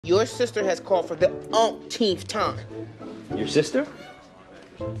Your sister has called for the umpteenth time. Your sister?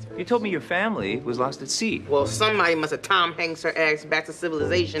 You told me your family was lost at sea. Well, somebody must have Tom Hanks her ass back to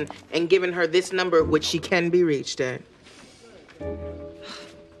civilization and given her this number, which she can be reached at.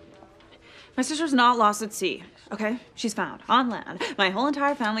 My sister's not lost at sea, okay? She's found on land. My whole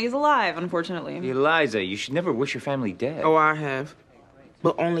entire family is alive, unfortunately. Eliza, you should never wish your family dead. Oh, I have.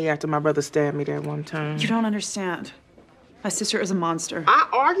 But only after my brother stabbed me that one time. You don't understand. My sister is a monster. I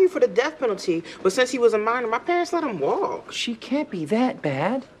argued for the death penalty, but since he was a minor, my parents let him walk. She can't be that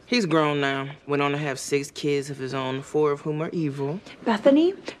bad. He's grown now. Went on to have 6 kids of his own, 4 of whom are evil.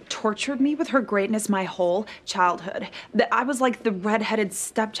 Bethany tortured me with her greatness my whole childhood. I was like the red-headed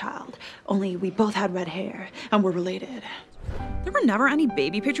stepchild, only we both had red hair and were related. There were never any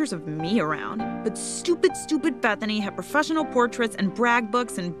baby pictures of me around, but stupid Bethany had professional portraits and brag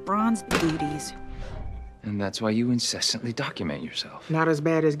books and bronze booties. And that's why you incessantly document yourself. Not as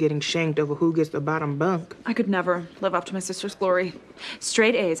bad as getting shanked over who gets the bottom bunk. I could never live up to my sister's glory.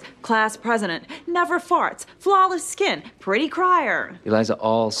 Straight A's, class president, never farts, flawless skin, pretty crier. Eliza,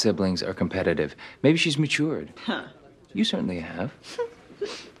 all siblings are competitive. Maybe she's matured. Huh. You certainly have.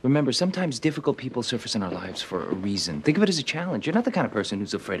 Remember, sometimes difficult people surface in our lives for a reason. Think of it as a challenge. You're not the kind of person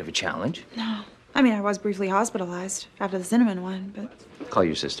who's afraid of a challenge. No. I mean, I was briefly hospitalized after the cinnamon one, but... Call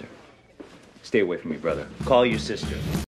your sister. Stay away from me, brother. Call your sister.